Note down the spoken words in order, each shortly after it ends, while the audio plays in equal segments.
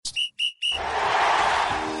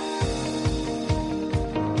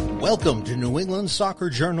Welcome to New England Soccer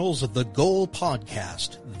Journal's The Goal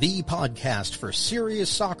Podcast, the podcast for serious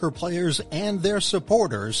soccer players and their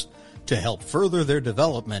supporters to help further their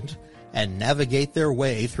development and navigate their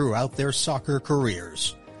way throughout their soccer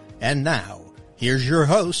careers. And now, here's your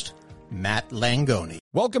host, Matt Langoni.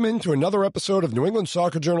 Welcome into another episode of New England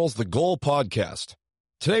Soccer Journal's The Goal Podcast.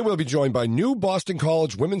 Today we'll be joined by new Boston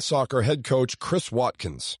College women's soccer head coach Chris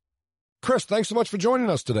Watkins. Chris, thanks so much for joining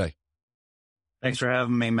us today. Thanks for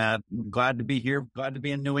having me, Matt. Glad to be here. Glad to be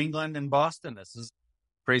in New England and Boston. This is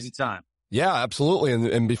a crazy time. Yeah, absolutely.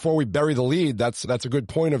 And before we bury the lead, that's a good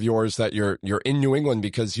point of yours that you're in New England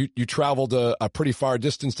because you traveled a pretty far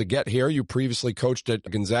distance to get here. You previously coached at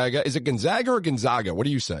Gonzaga. Is it Gonzaga or Gonzaga? What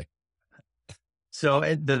do you say? So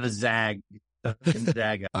the Zag,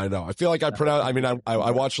 Gonzaga. I know. I feel like I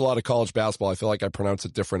watch a lot of college basketball. I feel like I pronounce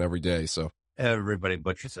it different every day. So everybody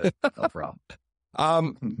butchers it. No problem.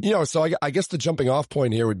 So I guess the jumping off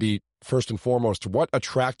point here would be first and foremost, what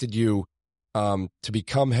attracted you to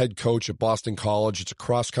become head coach at Boston College? It's a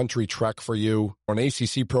cross-country trek for you, an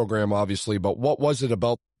ACC program, obviously, but what was it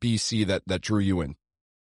about BC that drew you in?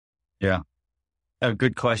 Yeah, a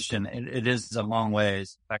good question. It is a long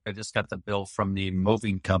ways. In fact, I just got the bill from the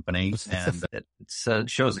moving company, and it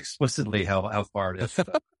shows explicitly how far it is.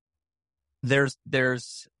 There's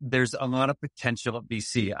a lot of potential at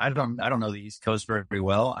BC. I don't know the East Coast very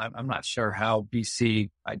well. I'm not sure how BC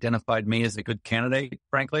identified me as a good candidate,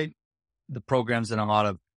 frankly. The program's in a lot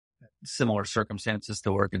of similar circumstances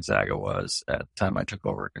to where Gonzaga was at the time I took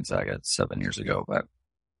over Gonzaga 7 years ago. But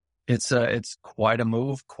it's quite a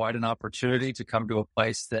move, quite an opportunity to come to a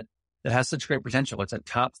place that has such great potential. It's a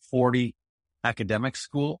top 40 academic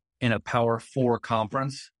school in a Power 4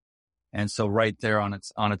 conference. And so right there on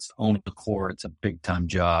its own accord, it's a big time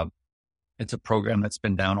job. It's a program that's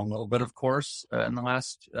been down a little bit, of course, in the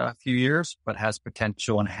last few years, but has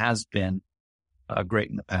potential and has been great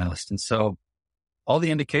in the past. And so all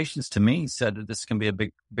the indications to me said that this can be a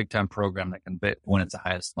big time program that can win at the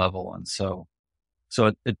highest level. And so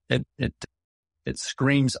it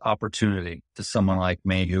screams opportunity to someone like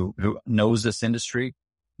me who knows this industry,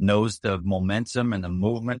 knows the momentum and the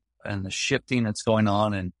movement and the shifting that's going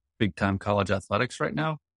on in big time college athletics right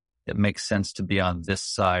now. It makes sense to be on this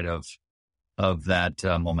side of that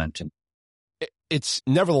momentum. It's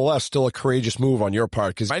nevertheless still a courageous move on your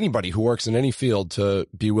part because anybody who works in any field to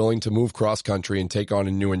be willing to move cross country and take on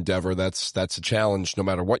a new endeavor, that's a challenge no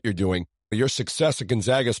matter what you're doing. Your success at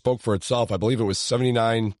Gonzaga spoke for itself. I believe it was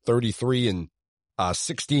 79, 33, and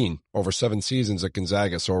 16 over 7 seasons at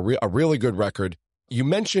Gonzaga. So a really good record. You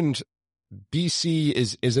mentioned BC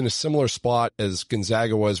is in a similar spot as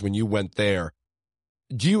Gonzaga was when you went there.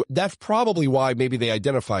 That's probably why maybe they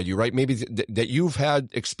identified you, right? Maybe that you've had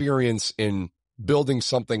experience in building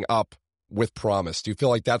something up with promise. Do you feel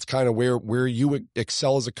like that's kind of where you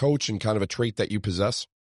excel as a coach and kind of a trait that you possess?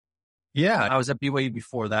 Yeah, I was at BYU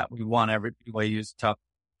before that. We won BYU's top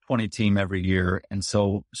 20 team every year. And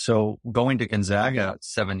so going to Gonzaga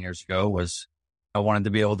 7 years ago I wanted to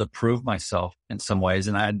be able to prove myself in some ways.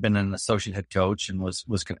 And I had been an associate head coach and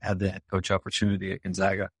had the head coach opportunity at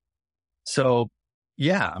Gonzaga. So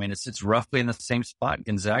yeah, I mean, it's roughly in the same spot.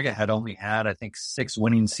 Gonzaga had only had, I think, 6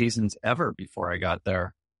 winning seasons ever before I got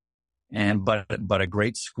there. But a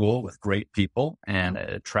great school with great people, and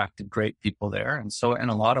it attracted great people there. And so in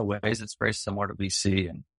a lot of ways, it's very similar to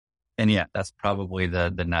BC. And yeah, that's probably the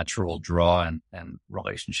natural draw and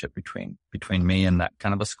relationship between me and that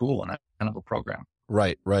kind of a school and that kind of a program.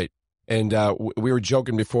 Right. And we were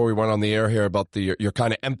joking before we went on the air here about your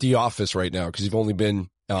kind of empty office right now because you've only been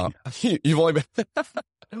could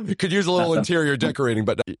use a little interior decorating,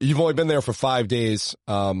 but you've only been there for 5 days.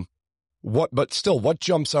 But still, what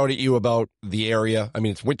jumps out at you about the area? I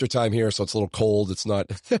mean, it's wintertime here, so it's a little cold. It's not.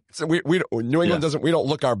 New England doesn't. We don't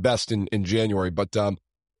look our best in January, but.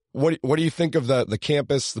 What do you think of the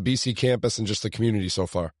campus, the BC campus, and just the community so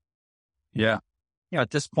far? Yeah.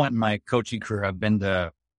 At this point in my coaching career, I've been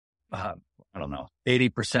to,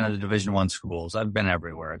 80% of the Division I schools. I've been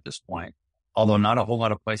everywhere at this point, although not a whole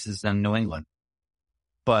lot of places in New England.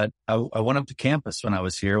 But I went up to campus when I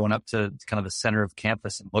was here, went up to kind of the center of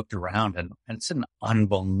campus and looked around, and it's an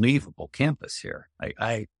unbelievable campus here.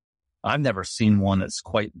 I've never seen one that's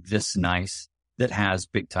quite this nice that has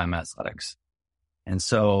big time athletics. And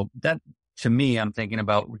so that, to me, I'm thinking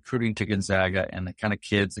about recruiting to Gonzaga and the kind of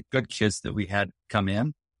kids, the good kids that we had come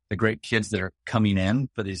in, the great kids that are coming in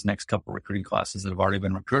for these next couple of recruiting classes that have already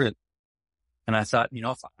been recruited. And I thought,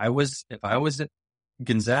 if I was at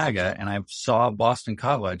Gonzaga and I saw Boston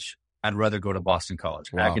College, I'd rather go to Boston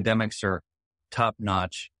College. Wow. Academics are top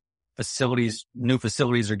notch. new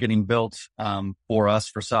facilities are getting built for us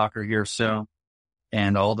for soccer here soon,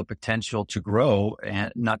 and all the potential to grow,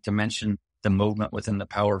 and not to mention the movement within the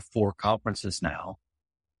Power Four conferences now.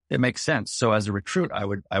 It makes sense. So as a recruit,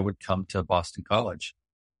 I would come to Boston College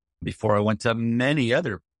before I went to many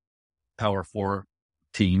other Power Four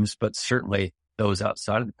teams, but certainly those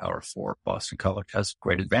outside of the Power Four. Boston College has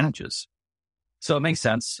great advantages. So it makes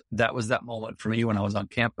sense. That was that moment for me when I was on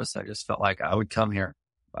campus. I just felt like I would come here.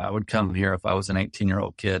 I would come here if I was an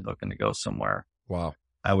 18-year-old kid looking to go somewhere. Wow.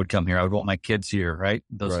 I would come here. I would want my kids here, right?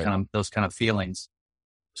 Those kind of feelings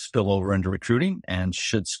spill over into recruiting and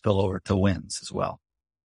should spill over to wins as well.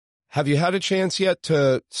 Have you had a chance yet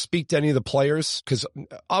to speak to any of the players? Because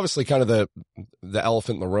obviously kind of the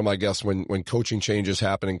elephant in the room, I guess, when coaching changes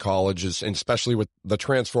happen in colleges, and especially with the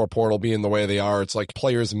transfer portal being the way they are, it's like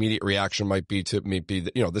players' immediate reaction might be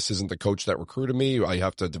that, this isn't the coach that recruited me. I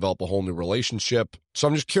have to develop a whole new relationship. So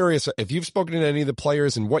I'm just curious if you've spoken to any of the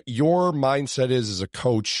players and what your mindset is as a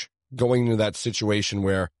coach going into that situation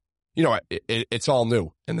where, it's all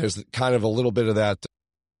new and there's kind of a little bit of that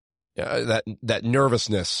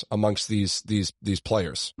nervousness amongst these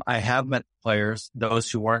players. I have met players, those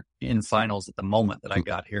who weren't in finals at the moment that I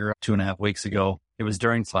got here 2.5 weeks ago. It was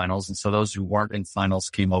during finals. And so those who weren't in finals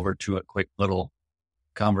came over to a quick little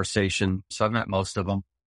conversation. So I've met most of them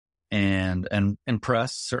and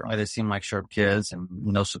impressed. Certainly they seem like sharp kids, and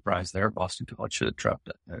no surprise there. Boston College should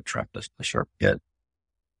attract a sharp kid.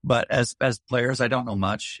 But as players, I don't know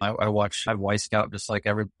much. I have Y Scout just like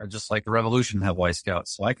the Revolution have Y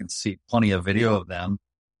Scouts. So I can see plenty of video of them,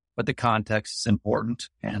 but the context is important.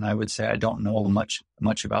 And I would say I don't know much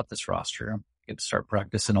about this roster. I get to start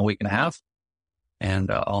practice in a week and a half, and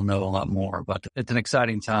I'll know a lot more. But it's an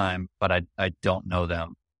exciting time, but I don't know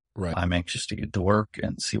them. Right. I'm anxious to get to work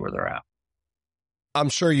and see where they're at. I'm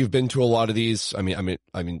sure you've been to a lot of these. I mean,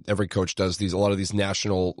 every coach does a lot of these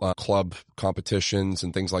national club competitions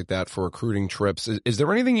and things like that for recruiting trips. Is there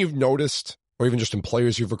anything you've noticed, or even just in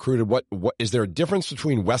players you've recruited? What is there a difference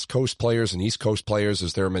between West Coast players and East Coast players?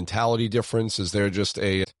 Is there a mentality difference? Is there just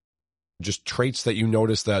traits that you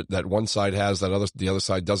notice that one side has that the other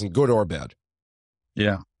side doesn't, good or bad?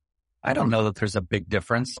 Yeah, I don't know that there's a big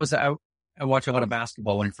difference. I watch a lot of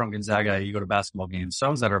basketball. When you're from Gonzaga, you go to basketball games. So I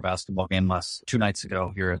was at our basketball game 2 nights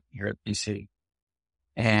ago here at BC.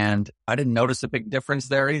 And I didn't notice a big difference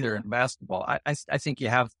there either in basketball. I think you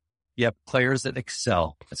have players that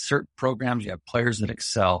excel. At certain programs, you have players that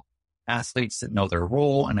excel, athletes that know their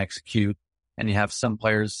role and execute. And you have some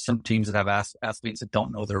teams that have athletes that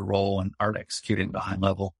don't know their role and aren't executing at a high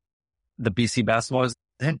level. The BC basketball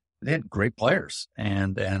they had great players,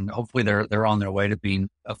 and hopefully they're on their way to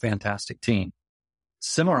being a fantastic team.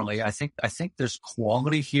 Similarly, I think there's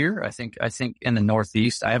quality here. I think in the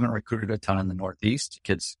Northeast, I haven't recruited a ton in the Northeast.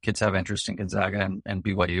 Kids have interest in Gonzaga and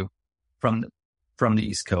BYU from the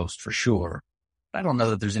East Coast for sure. I don't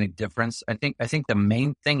know that there's any difference. I think the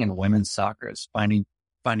main thing in women's soccer is finding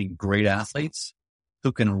great athletes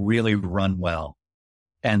who can really run well,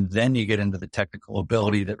 and then you get into the technical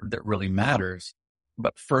ability that really matters.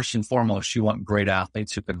 But first and foremost, you want great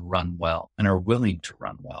athletes who can run well and are willing to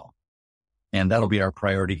run well. And that'll be our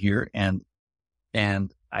priority here. And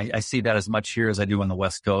I see that as much here as I do on the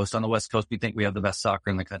West Coast. On the West Coast, we think we have the best soccer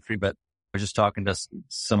in the country, but I was just talking to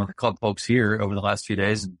some of the club folks here over the last few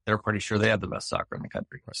days, and they're pretty sure they have the best soccer in the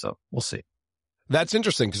country. So we'll see. That's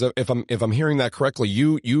interesting, because if I'm hearing that correctly,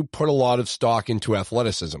 you put a lot of stock into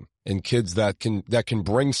athleticism and kids that can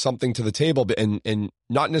bring something to the table, and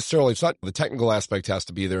not necessarily, it's not the technical aspect has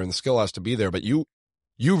to be there and the skill has to be there, but you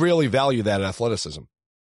really value that athleticism.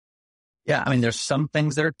 Yeah, I mean, there's some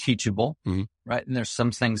things that are teachable, mm-hmm. right? And there's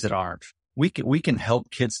some things that aren't. We can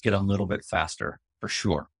help kids get a little bit faster for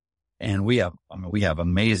sure. And we have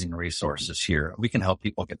amazing resources here. We can help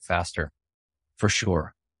people get faster for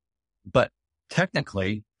sure. But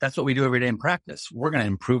technically, that's what we do every day in practice. We're going to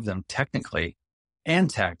improve them technically and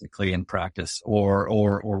tactically in practice,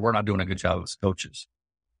 or we're not doing a good job as coaches.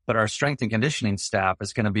 But our strength and conditioning staff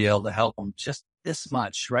is going to be able to help them just this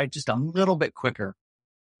much, right? Just a little bit quicker.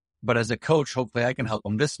 But as a coach, hopefully I can help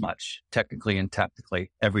them this much technically and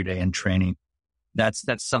tactically every day in training. That's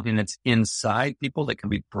something that's inside people that can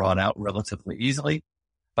be brought out relatively easily,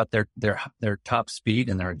 but their top speed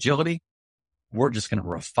and their agility, we're just going to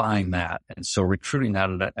refine that. And so recruiting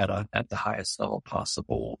that at the highest level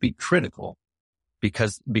possible will be critical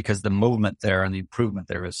because the movement there and the improvement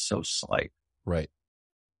there is so slight. Right.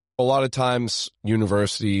 A lot of times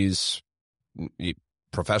universities,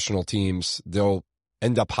 professional teams, they'll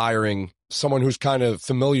end up hiring someone who's kind of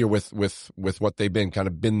familiar with what they've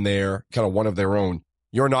been there, kind of one of their own.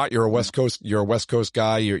 you're not. You're a West Coast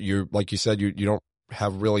guy. You're like you said, you don't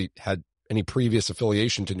have really had any previous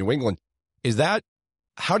affiliation to New England.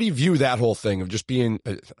 How do you view that whole thing of just being?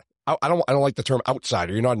 I don't like the term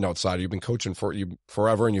outsider. You're not an outsider. You've been coaching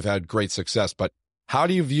forever, and you've had great success. But how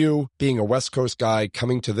do you view being a West Coast guy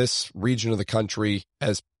coming to this region of the country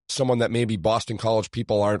as someone that maybe Boston College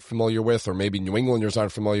people aren't familiar with, or maybe New Englanders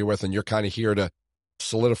aren't familiar with, and you're kind of here to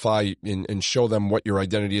solidify and show them what your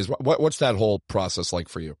identity is? What's that whole process like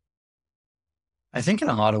for you? I think in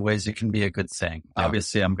a lot of ways it can be a good thing. Yeah.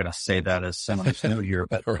 Obviously, I'm going to say that as someone who's new here,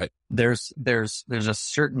 but right. There's a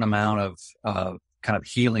certain amount of kind of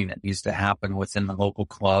healing that needs to happen within the local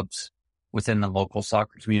clubs, within the local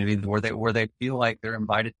soccer community, where they feel like they're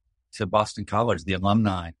invited to Boston College, the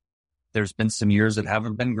alumni. There's been some years that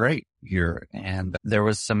haven't been great here, and there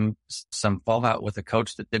was some fallout with a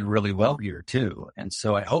coach that did really well here too. And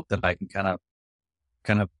so I hope that I can kind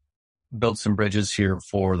of build some bridges here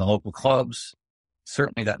for the local clubs.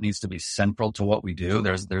 Certainly that needs to be central to what we do.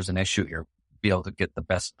 There's an issue here. Be able to get the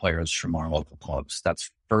best players from our local clubs.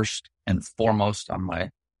 That's first and foremost on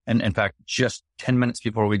and in fact, just 10 minutes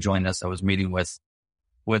before we joined us, I was meeting with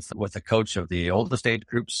the coach of the oldest age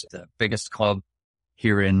groups, the biggest club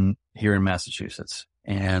here in Massachusetts.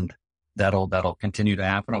 And that'll continue to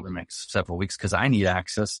happen over the next several weeks because I need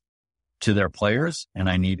access to their players, and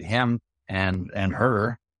I need him and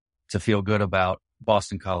her to feel good about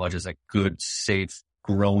Boston College as a good, safe,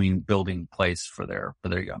 growing, building place for their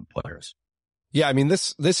young players. Yeah, I mean,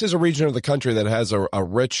 this is a region of the country that has a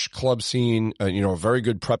rich club scene, a very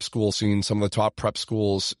good prep school scene. Some of the top prep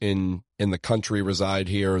schools in the country reside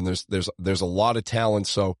here, and there's a lot of talent.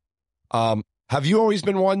 So, have you always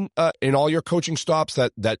been one in all your coaching stops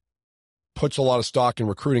that puts a lot of stock in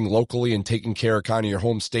recruiting locally and taking care of kind of your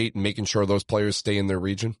home state and making sure those players stay in their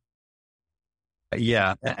region?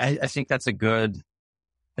 Yeah, I think that's a good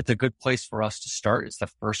place for us to start. It's the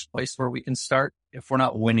first place where we can start. If we're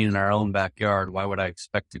not winning in our own backyard, why would I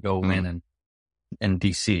expect to go win in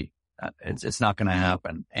DC? It's not going to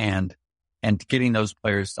happen. And getting those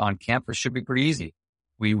players on campus should be pretty easy.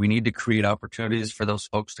 We need to create opportunities for those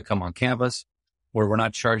folks to come on campus where we're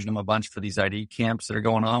not charging them a bunch for these ID camps that are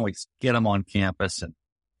going on. We get them on campus and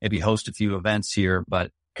maybe host a few events here,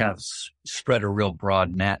 but kind of spread a real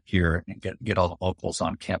broad net here and get all the locals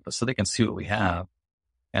on campus so they can see what we have.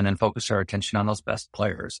 And then focus our attention on those best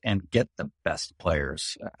players and get the best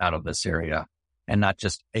players out of this area and not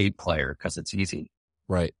just a player because it's easy.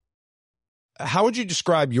 Right. How would you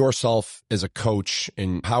describe yourself as a coach,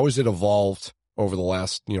 and how has it evolved over the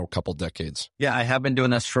last, couple decades? Yeah, I have been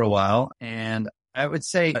doing this for a while, and I would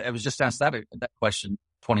say I was just asked that question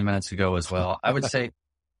 20 minutes ago as well. I would say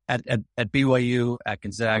at BYU, at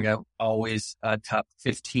Gonzaga, always a top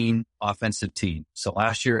 15 offensive team. So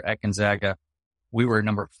last year at Gonzaga, we were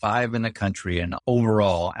number 5 in the country, and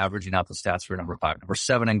overall, averaging out the stats, we were number 5, number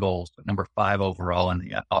 7 in goals, but number 5 overall in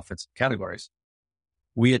the offensive categories.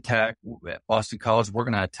 We attack at Boston College. We're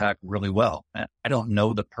going to attack really well. I don't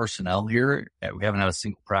know the personnel here. We haven't had a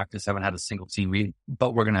single practice, haven't had a single team meeting,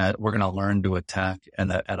 but we're going to learn to attack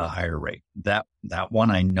at a higher rate. That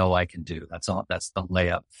one I know I can do. That's all. That's the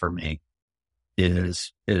layup for me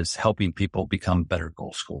is helping people become better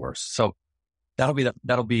goal scorers. So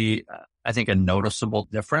that'll be I think a noticeable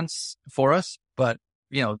difference for us, but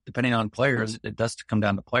depending on players, it does come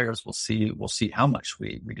down to players. We'll see how much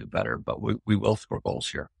we do better, but we will score goals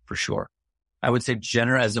here for sure. I would say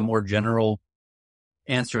as a more general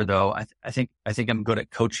answer though, I think I'm good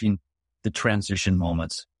at coaching the transition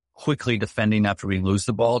moments, quickly defending after we lose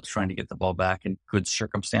the ball, trying to get the ball back in good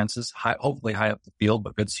circumstances, hopefully high up the field,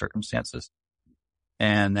 but good circumstances.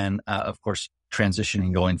 And then, of course,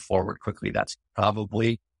 transitioning going forward quickly. That's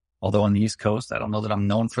probably, although on the East Coast, I don't know that I'm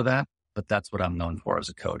known for that, but that's what I'm known for as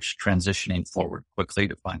a coach, transitioning forward quickly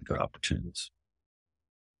to find good opportunities.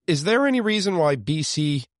 Is there any reason why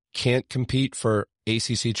BC can't compete for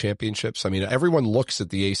ACC championships? I mean, everyone looks at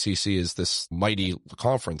the ACC as this mighty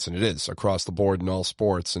conference, and it is across the board in all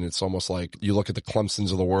sports. And it's almost like you look at the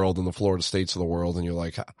Clemsons of the world and the Florida States of the world, and you're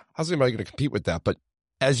like, how's anybody going to compete with that? But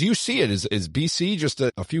as you see it, is BC just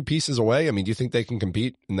a few pieces away? I mean, do you think they can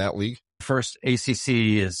compete in that league? First, ACC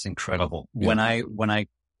is incredible. Yeah.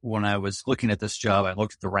 When I was looking at this job, I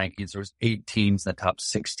looked at the rankings. There was 8 teams in the top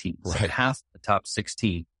 16. Right. So half the top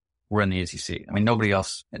 16 were in the ACC. I mean,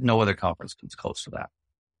 no other conference comes close to that.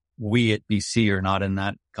 We at BC are not in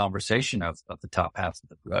that conversation of the top half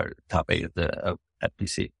of the top 8 at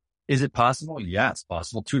BC. Is it possible? Yeah, it's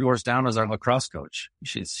possible. 2 doors down is our lacrosse coach.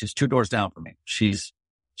 She's 2 doors down from me. She's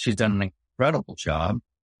done an incredible job,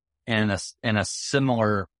 and a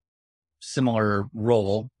similar similar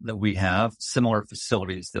role that we have, similar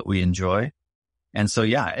facilities that we enjoy. And so,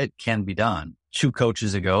 yeah, it can be done. 2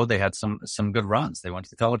 coaches ago, they had some good runs. They went to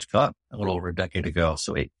the College Cup a little over a decade ago.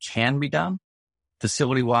 So it can be done.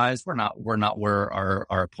 Facility wise, we're not where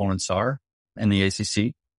our opponents are in the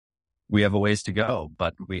ACC. We have a ways to go,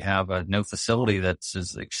 but we have a new facility that's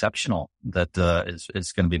exceptional that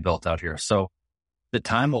is going to be built out here. So the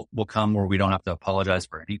time will come where we don't have to apologize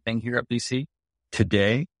for anything here at BC.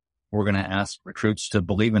 Today, we're going to ask recruits to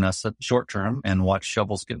believe in us at the short term and watch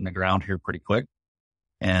shovels get in the ground here pretty quick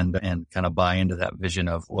and kind of buy into that vision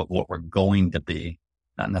of what we're going to be,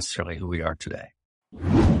 not necessarily who we are today.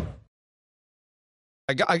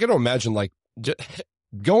 I got to imagine, like,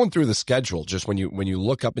 going through the schedule, just when you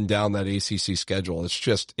look up and down that ACC schedule,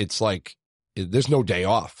 it's like there's no day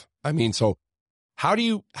off. I mean, so how do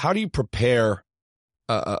you prepare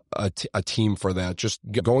a team for that? Just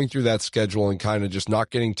going through that schedule and kind of just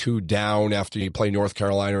not getting too down after you play North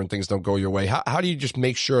Carolina and things don't go your way. How do you just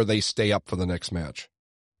make sure they stay up for the next match?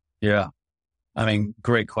 Yeah, I mean,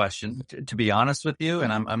 great question. To be honest with you,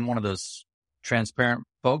 and I'm one of those transparent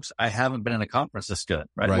folks, I haven't been in a conference this good,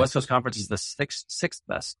 right? The West Coast Conference is the sixth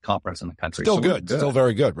best conference in the country. Still good. Still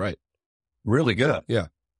very good, right? Really good. Yeah.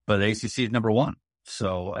 But the ACC is number 1.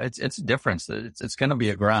 So it's a difference. It's going to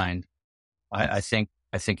be a grind. I think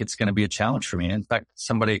it's going to be a challenge for me. In fact,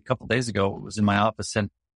 somebody a couple of days ago was in my office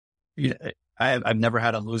and I've never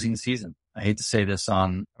had a losing season. I hate to say this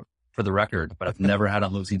for the record, but I've never had a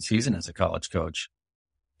losing season as a college coach.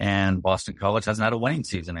 And Boston College hasn't had a winning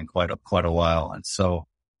season in quite a while. And so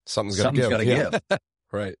something's got to give.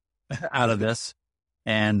 Right. Out of this.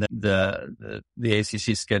 And the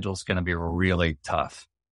ACC schedule is going to be really tough.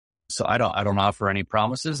 So I don't offer any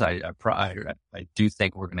promises. I do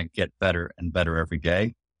think we're going to get better and better every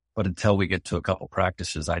day. But until we get to a couple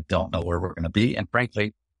practices, I don't know where we're going to be. And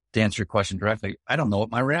frankly, to answer your question directly, I don't know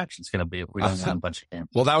what my reaction is going to be if we don't win a bunch of games.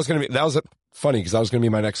 Well, that was funny because that was going to be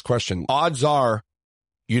my next question. Odds are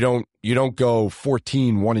you don't go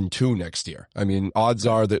 14-1-2 next year. I mean, odds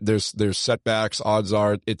are that there's setbacks. Odds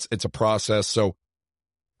are it's a process. So,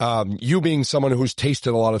 you being someone who's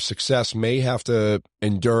tasted a lot of success may have to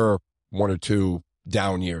endure 1 or 2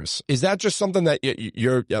 down years. Is that just something that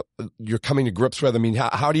you're coming to grips with? I mean,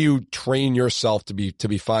 how do you train yourself to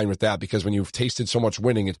be fine with that? Because when you've tasted so much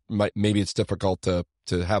winning, maybe it's difficult to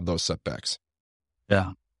have those setbacks.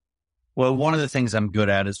 Yeah. Well, one of the things I'm good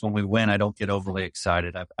at is when we win, I don't get overly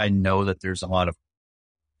excited. I know that there's a lot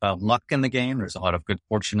of luck in the game. There's a lot of good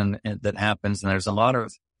fortune that happens, and there's a lot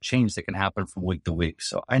of change that can happen from week to week.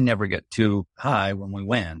 So I never get too high when we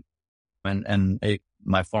win. And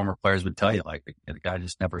my former players would tell you, like, the guy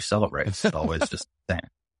just never celebrates. It's always just the same.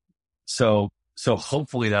 So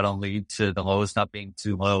hopefully that'll lead to the lows not being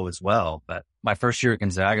too low as well. But my first year at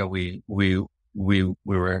Gonzaga, we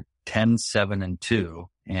were 10-7-2,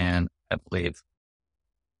 and I believe,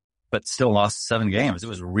 but still lost 7 games. It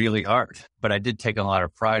was really hard, but I did take a lot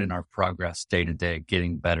of pride in our progress day to day,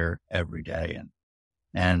 getting better every day.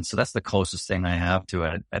 And so that's the closest thing I have to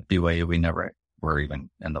it. At BYU. We never were even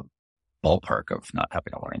in the ballpark of not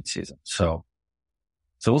having a winning season. So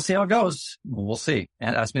we'll see how it goes. We'll see.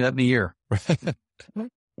 And ask me that in a year.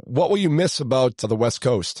 What will you miss about the West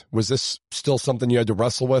Coast? Was this still something you had to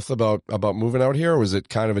wrestle with about moving out here, or was it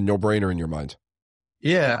kind of a no-brainer in your mind?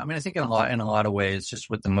 Yeah, I mean, I think in a lot of ways, just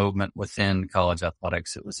with the movement within college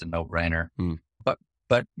athletics, it was a no-brainer.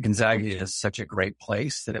 But Gonzaga is such a great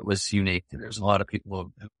place that it was unique. There's a lot of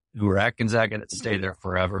people who are at Gonzaga that stay there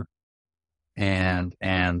forever, and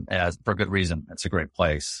as for good reason. It's a great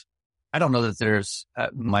place. I don't know that there's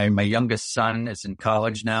my youngest son is in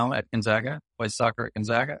college now at Gonzaga, plays soccer at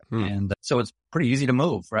Gonzaga, and so it's pretty easy to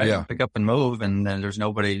move, right? Yeah. Pick up and move, and then there's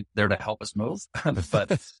nobody there to help us move.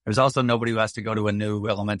 But there's also nobody who has to go to a new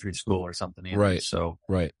elementary school or something either. Right. So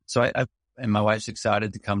I and my wife's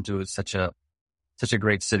excited to come to such a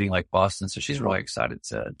great city like Boston. So she's really excited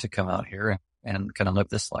to come out here and kind of live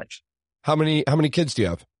this life. How many kids do you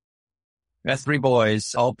have? I have 3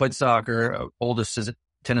 boys, all played soccer. Oldest is at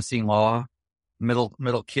Tennessee Law.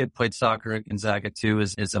 Middle kid played soccer at Gonzaga too,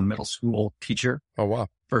 is a middle school teacher. Oh, wow.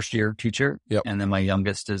 First year teacher. Yep. And then my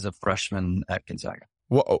youngest is a freshman at Gonzaga.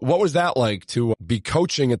 What was that like to be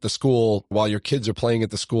coaching at the school while your kids are playing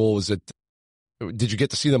at the school? Did you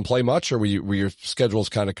get to see them play much, or were your schedules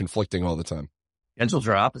kind of conflicting all the time? Schedules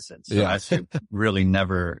are opposites. So yeah. I really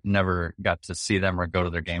never got to see them or go to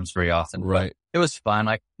their games very often. Right. But it was fun.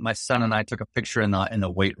 Like my son and I took a picture in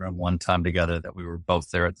the weight room one time together that we were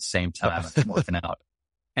both there at the same time working out.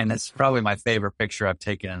 And it's probably my favorite picture I've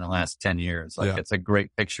taken in the last 10 years. Like It's a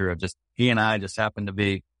great picture of just he and I just happened to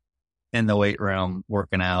be in the weight room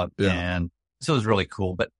working out. Yeah. And so it was really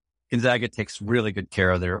cool. But Gonzaga takes really good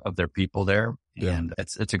care of their people there. And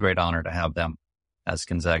it's a great honor to have them as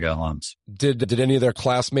Gonzaga alums. Did any of their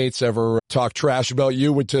classmates ever talk trash about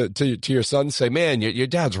you to your son? Say, man, your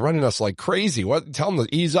dad's running us like crazy. What? Tell him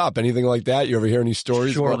to ease up. Anything like that? You ever hear any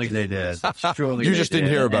stories? Surely they did. Surely you just didn't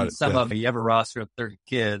hear about it. Some of them, you have a roster of 30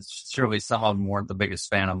 kids. Surely some of them weren't the biggest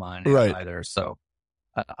fan of mine either. So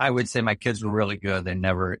I would say my kids were really good.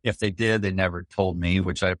 If they did, they never told me,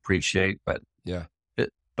 which I appreciate. But yeah.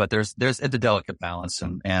 But there's a delicate balance,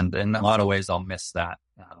 and in a lot of ways I'll miss that.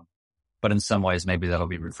 But in some ways, maybe that'll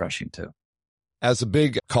be refreshing too. As a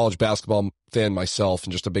big college basketball fan myself,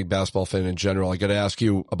 and just a big basketball fan in general, I got to ask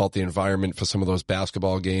you about the environment for some of those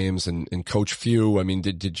basketball games and Coach Few. I mean,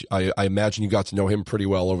 I imagine you got to know him pretty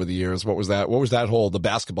well over the years. What was the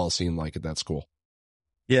basketball scene like at that school?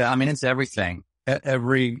 Yeah, I mean, it's everything.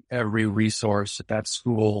 Every resource at that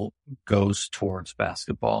school goes towards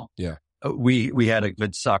basketball. Yeah. We had a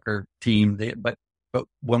good soccer team, but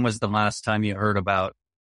when was the last time you heard about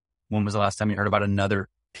another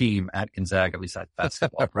team at Gonzaga besides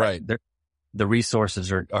basketball? Right. The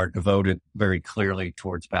resources are devoted very clearly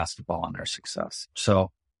towards basketball and their success.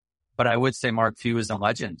 So, but I would say Mark Few is a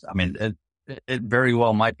legend. I mean, it very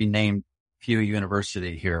well might be named Few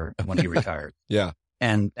University here when he retired. Yeah.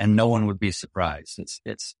 And no one would be surprised.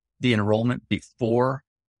 It's the enrollment before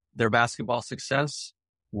their basketball success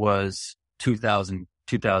was 2,000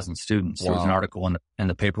 students. Wow. There was an article in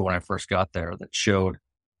the paper when I first got there that showed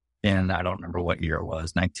I don't remember what year it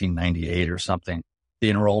was, 1998 or something. The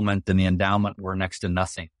enrollment and the endowment were next to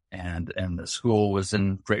nothing. And the school was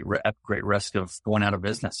in great risk of going out of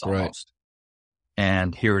business almost. Right.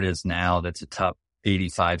 And here it is now. That's a top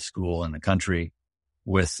 85 school in the country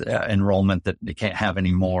with enrollment that they can't have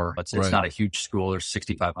anymore. It's not a huge school. There's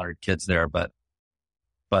 6,500 kids there, but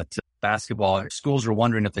basketball schools are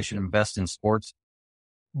wondering if they should invest in sports.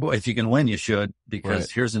 Well, if you can win, you should,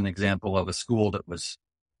 because here's an example of a school that was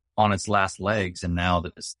on its last legs and now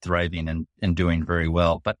that is thriving and doing very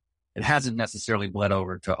well. But it hasn't necessarily bled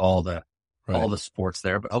over to all the sports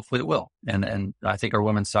there, but hopefully it will. And I think our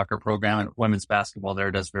women's soccer program and women's basketball there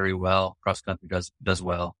does very well. Cross country does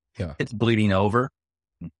well. Yeah. It's bleeding over,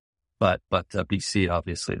 but BC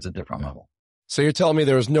obviously is a different level. So you're telling me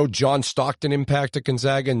there was no John Stockton impact at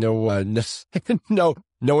Gonzaga, no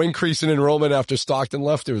increase in enrollment after Stockton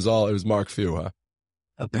left. It was Mark Few, huh?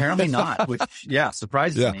 Apparently not, which,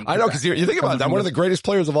 surprises me. I know, because you think about that. One of the greatest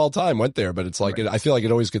players of all time went there, but it's like, I feel like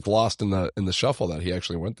it always gets lost in the shuffle that he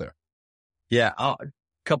actually went there. Yeah. A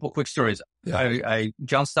couple quick stories. Yeah.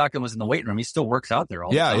 John Stockton was in the weight room. He still works out there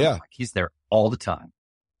all the time. Yeah. Like, he's there all the time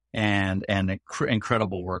and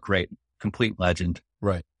incredible work rate, complete legend.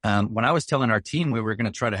 Right. When I was telling our team, we were going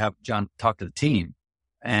to try to have John talk to the team,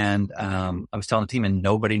 and I was telling the team, and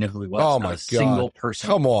nobody knew who he was. Oh my God! Single person,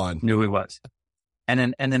 come on, knew who he was.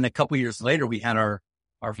 And then a couple years later, we had our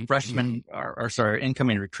freshmen, our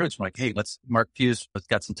incoming recruits. We're like, hey, Mark Few's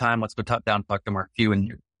got some time. Let's go down and talk to Mark Few, and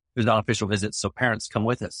it was an unofficial visit, so parents come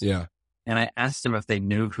with us. Yeah. And I asked them if they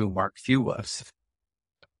knew who Mark Few was.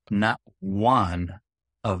 Not one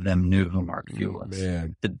of them knew who Mark Few was.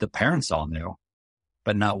 Man. The parents all knew,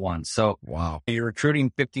 but not one. So wow, you're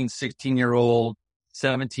recruiting 15, 16-year-old,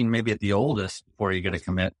 17, maybe at the oldest before you get a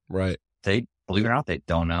commit. Right. They, believe it or not, they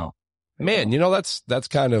don't know. Man, that's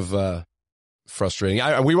kind of frustrating.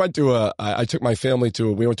 I took my family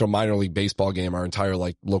we went to a minor league baseball game. Our entire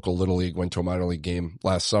local little league went to a minor league game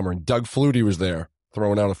last summer, and Doug Flutie was there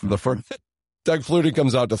throwing out the first. Doug Flutie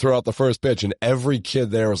comes out to throw out the first pitch, and every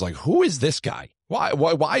kid there was like, "Who is this guy?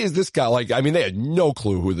 Why is this guy?" They had no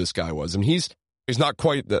clue who this guy was, and he's not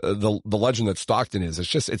quite the legend that Stockton is.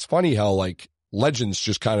 It's funny how legends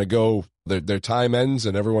just kind of go, their time ends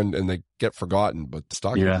and they get forgotten. But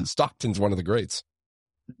Stockton's one of the greats.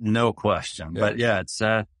 No question. Yeah. But it's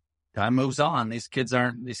time moves on. These kids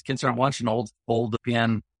aren't watching old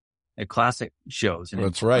PN classic shows.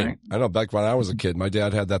 That's right. I know back when I was a kid, my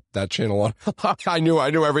dad had that channel on. I knew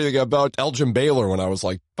everything about Elgin Baylor when I was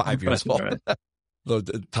 5 years old. Right.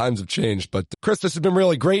 The times have changed, but Chris, this has been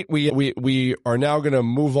really great. We are now going to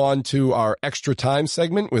move on to our extra time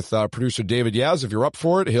segment with producer David Yaz. If you're up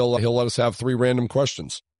for it, he'll let us have 3 random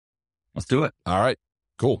questions. Let's do it. All right,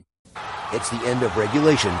 cool. It's the end of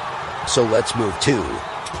regulation, so let's move to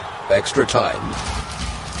extra time.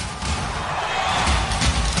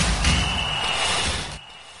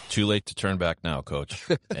 Too late to turn back now, Coach.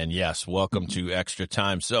 And yes, welcome to Extra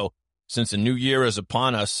Time. So, since a new year is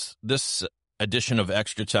upon us, this edition of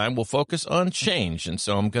Extra Time will focus on change. And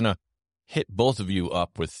so I'm going to hit both of you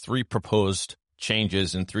up with 3 proposed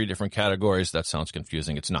changes in 3 different categories. That sounds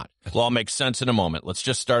confusing. It's not. It'll all make sense in a moment. Let's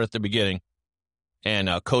just start at the beginning. And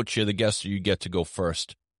Coach, you're the guest, so you get to go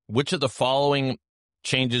first. Which of the following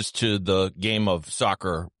changes to the game of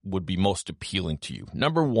soccer would be most appealing to you?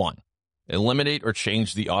 Number 1, eliminate or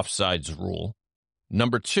change the offsides rule.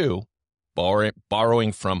 Number 2,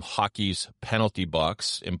 borrowing from hockey's penalty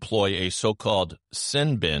box, employ a so-called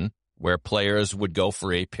sin bin where players would go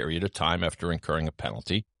for a period of time after incurring a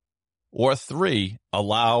penalty. Or 3,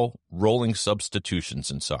 allow rolling substitutions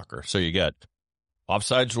in soccer. So you get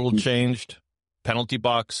offsides rule changed, penalty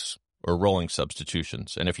box, or rolling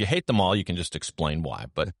substitutions. And if you hate them all, you can just explain why.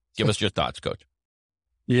 But give us your thoughts, Coach.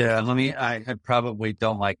 Yeah, I probably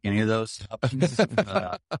don't like any of those options.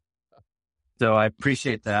 So I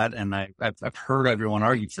appreciate that. And I've heard everyone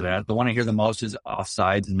argue for that. The one I hear the most is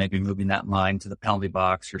offsides and maybe moving that line to the penalty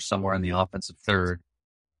box or somewhere in the offensive third.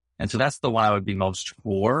 And so that's the one I would be most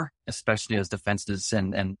for, especially as defenses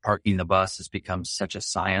and parking the bus has become such a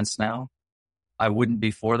science now. I wouldn't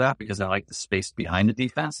be for that because I like the space behind the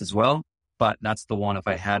defense as well. But that's the one if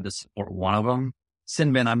I had to support one of them.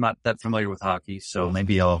 Sin bin, I'm not that familiar with hockey, so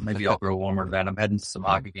maybe I'll grow warmer to that. I'm heading to some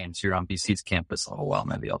hockey games here on BC's campus. Oh well,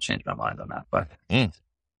 maybe I'll change my mind on that. But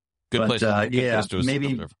good place.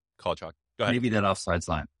 Maybe college hockey. Go ahead. Maybe that offsides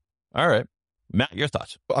line. All right, Matt, your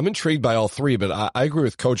thoughts? I'm intrigued by all 3, but I agree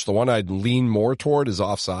with Coach. The one I'd lean more toward is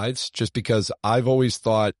offsides, just because I've always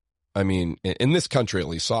thought, I mean, in this country at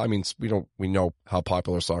least, so I mean, we know how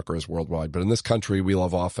popular soccer is worldwide, but in this country, we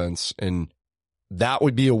love offense, and that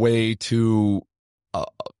would be a way to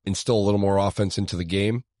instill a little more offense into the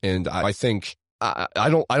game. And I think I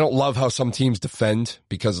don't love how some teams defend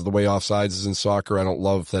because of the way offsides is in soccer. I don't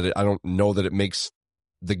love that. I don't know that it makes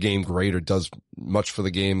the game great or does much for the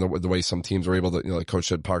game the way some teams are able to, like Coach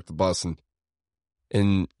said, park the bus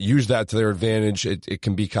and use that to their advantage. It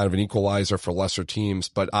can be kind of an equalizer for lesser teams,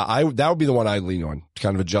 but that would be the one I lean on,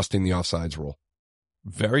 kind of adjusting the offsides rule.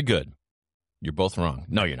 Very good. You're both wrong.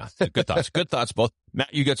 No, you're not. Good thoughts. Good thoughts, both.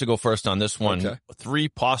 Matt, you get to go first on this one. Okay. 3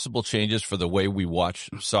 possible changes for the way we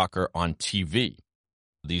watch soccer on TV.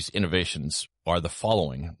 These innovations are the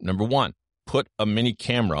following. Number 1, put a mini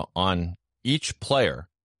camera on each player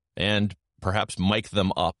and perhaps mic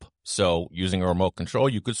them up. So using a remote control,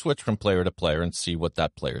 you could switch from player to player and see what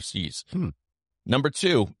that player sees. Number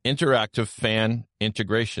 2, interactive fan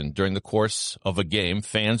integration. During the course of a game,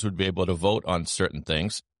 fans would be able to vote on certain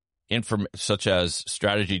things, such as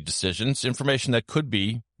strategy decisions, information that could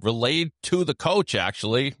be relayed to the coach,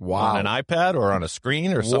 actually, on an iPad or on a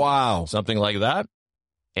screen or something like that.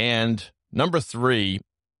 And number 3,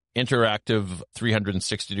 interactive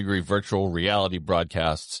 360-degree virtual reality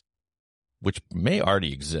broadcasts, which may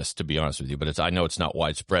already exist, to be honest with you, but I know it's not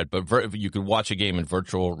widespread. But you could watch a game in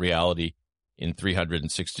virtual reality in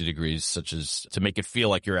 360 degrees, such as to make it feel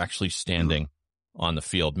like you're actually standing on the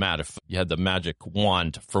field. Matt, if you had the magic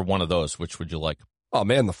wand for one of those, which would you like? Oh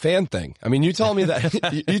man, the fan thing. I mean, you tell me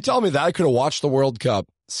that you tell me that I could have watched the World Cup,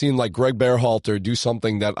 seen like Greg Berhalter do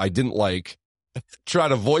something that I didn't like, try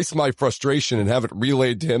to voice my frustration and have it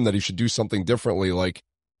relayed to him that he should do something differently. Like,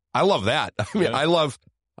 I love that.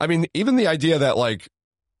 I mean, even the idea that like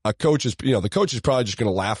a coach is, the coach is probably just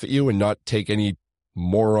going to laugh at you and not take any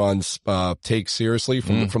morons take seriously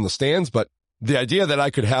from the stands, but the idea that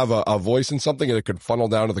I could have a voice in something and it could funnel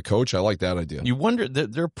down to the coach, I like that idea. You wonder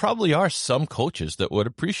that there probably are some coaches that would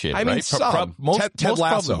appreciate it, I mean, right? some. Ted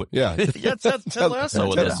Lasso. Yeah. Ted Lasso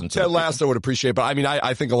would listen to it. Ted Lasso would appreciate it. But I mean,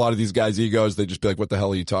 I think a lot of these guys' egos, they just be like, what the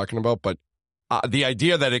hell are you talking about? But the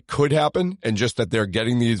idea that it could happen and just that they're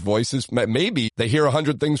getting these voices, maybe they hear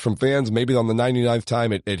 100 things from fans, maybe on the 99th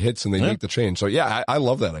time it hits and they make the change. So yeah, I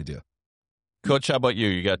love that idea. Coach, how about you?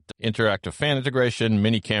 You got interactive fan integration,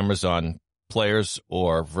 mini cameras on players,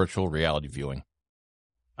 or virtual reality viewing?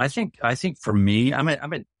 I think for me, I'm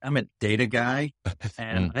a data guy,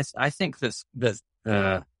 and I think this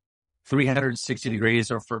 360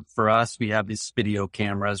 degrees, or for us, we have these video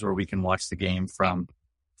cameras where we can watch the game from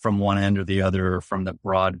one end or the other, or from the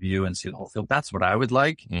broad view and see the whole field. That's what I would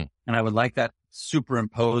like, and I would like that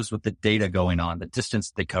superimposed with the data going on, the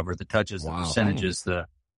distance they cover, the touches, the percentages, the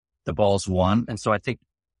balls won, and so I think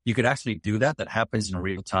you could actually do that. That happens in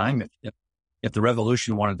real time. If the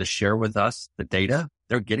Revolution wanted to share with us the data,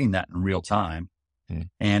 they're getting that in real time.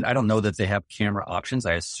 And I don't know that they have camera options.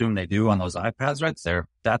 I assume they do on those iPads right there.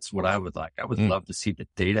 That's what I would like. I would love to see the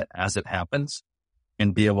data as it happens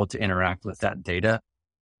and be able to interact with that data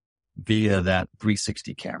via that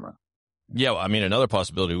 360 camera. Yeah, I mean, another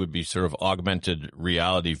possibility would be sort of augmented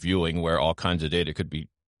reality viewing where all kinds of data could be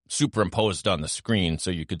superimposed on the screen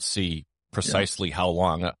so you could see precisely how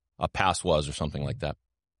long a pass was or something like that.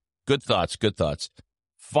 Good thoughts.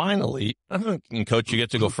 Finally, and Coach, you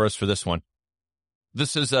get to go first for this one.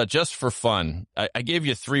 This is just for fun. I gave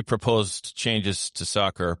you 3 proposed changes to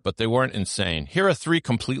soccer, but they weren't insane. Here are 3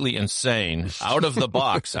 completely insane,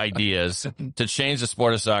 out-of-the-box ideas to change the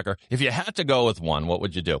sport of soccer. If you had to go with one, what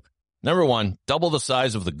would you do? Number 1, double the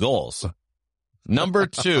size of the goals. Number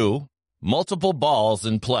 2, multiple balls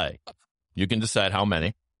in play. You can decide how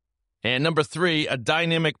many. And number 3, a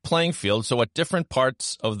dynamic playing field. So at different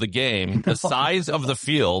parts of the game, the size of the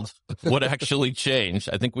field would actually change.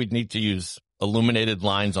 I think we'd need to use illuminated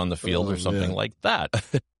lines on the field or something like that.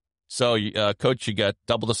 So, Coach, you got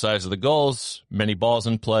double the size of the goals, many balls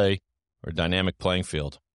in play, or dynamic playing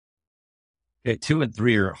field. Okay, 2 and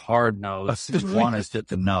 3 are hard no's. 1 is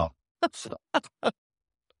just a no.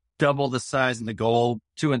 Double the size of the goal.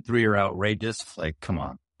 2 and 3 are outrageous. Like, come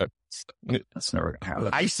on. That's never going to happen.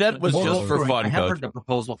 I said it was just for fun, I have Coach. heard the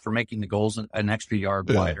proposal for making the goals an extra yard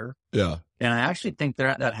wider. Yeah. And I actually think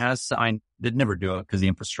that has, they'd never do it because the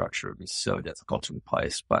infrastructure would be so difficult to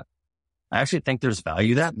replace. But I actually think there's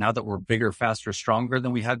value to that. Now that we're bigger, faster, stronger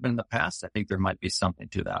than we had been in the past, I think there might be something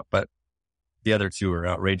to that. But the other 2 are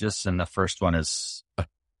outrageous. And the first one is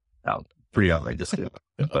pretty outrageous,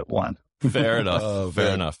 but 1. Fair enough.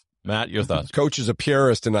 Fair enough. Matt, your thoughts? Coach is a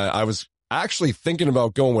purist, and I was actually thinking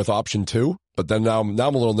about going with option 2, but then now I'm a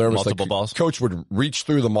little nervous. Multiple balls. Coach would reach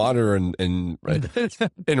through the monitor and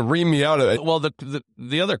ream me out of it. Well,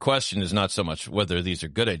 the other question is not so much whether these are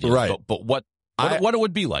good ideas, right? But what it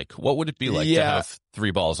would be like. What would it be like to have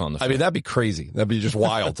 3 balls on the field? I mean, that'd be crazy. That'd be just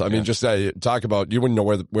wild. I mean, just talk about, you wouldn't know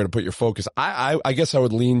where to put your focus. I guess I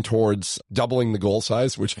would lean towards doubling the goal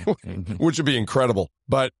size, which would be incredible.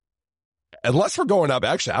 But unless we're going up,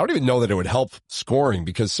 actually, I don't even know that it would help scoring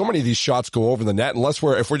because so many of these shots go over the net. Unless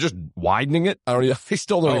if we're just widening it, I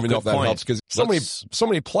still don't even know if that helps because so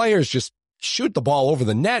many players just shoot the ball over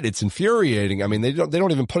the net. It's infuriating. I mean, they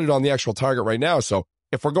don't even put it on the actual target right now. So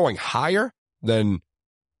if we're going higher, then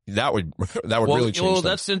that would really change. Well,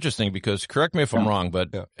 that's interesting because correct me if I'm wrong, but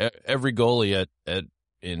every goalie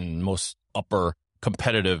in most upper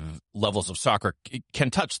competitive levels of soccer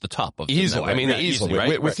can touch the top of easily. Right? I mean, easily,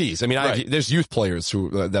 right? With ease. I mean, there's youth players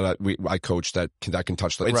who I coach that can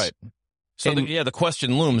touch that. Right. So the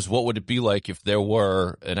question looms: what would it be like if there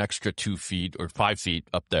were an extra 2 feet or 5 feet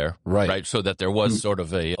up there, right? So that there was sort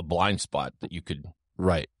of a blind spot that you could.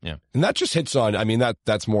 Right. Yeah. And that just hits on, I mean,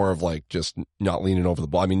 that's more of like just not leaning over the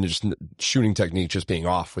ball. I mean, just shooting technique just being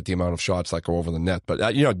off with the amount of shots that go over the net. But,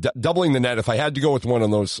 doubling the net, if I had to go with one on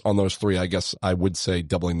those 3, I guess I would say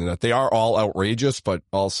doubling the net. They are all outrageous, but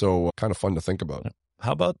also kind of fun to think about.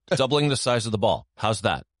 How about doubling the size of the ball? How's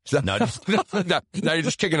that? Now you're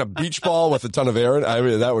just kicking a beach ball with a ton of air in it. I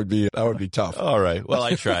mean, that would be tough. All right. Well,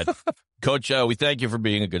 I tried. Coach, we thank you for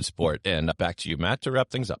being a good sport. And back to you, Matt, to wrap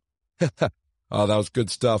things up. That was good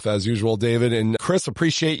stuff as usual, David. And Chris,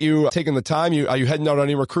 appreciate you taking the time. Are you heading out on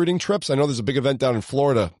any recruiting trips? I know there's a big event down in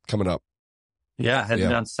Florida coming up. Yeah, heading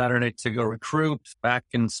down Saturday to go recruit, back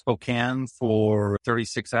in Spokane for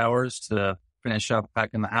 36 hours to finish up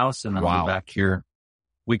back in the house. And then I'll be back here a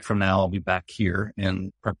week from now. I'll be back here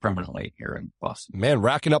permanently here in Boston. Man,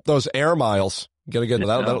 racking up those air miles.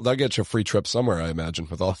 That'll get you a free trip somewhere, I imagine,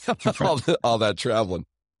 with all that traveling.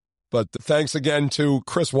 But thanks again to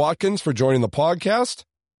Chris Watkins for joining the podcast.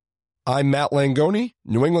 I'm Matt Langoni.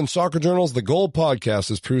 New England Soccer Journal's The Goal Podcast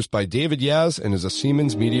is produced by David Yaz and is a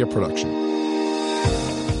Siemens Media production.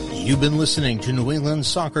 You've been listening to New England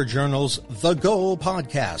Soccer Journal's The Goal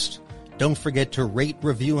Podcast. Don't forget to rate,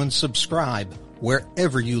 review, and subscribe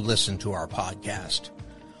wherever you listen to our podcast.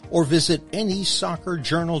 Or visit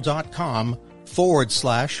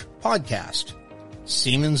anysoccerjournal.com/podcast.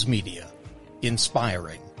 Siemens Media.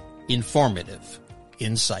 Inspiring. Informative.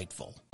 Insightful.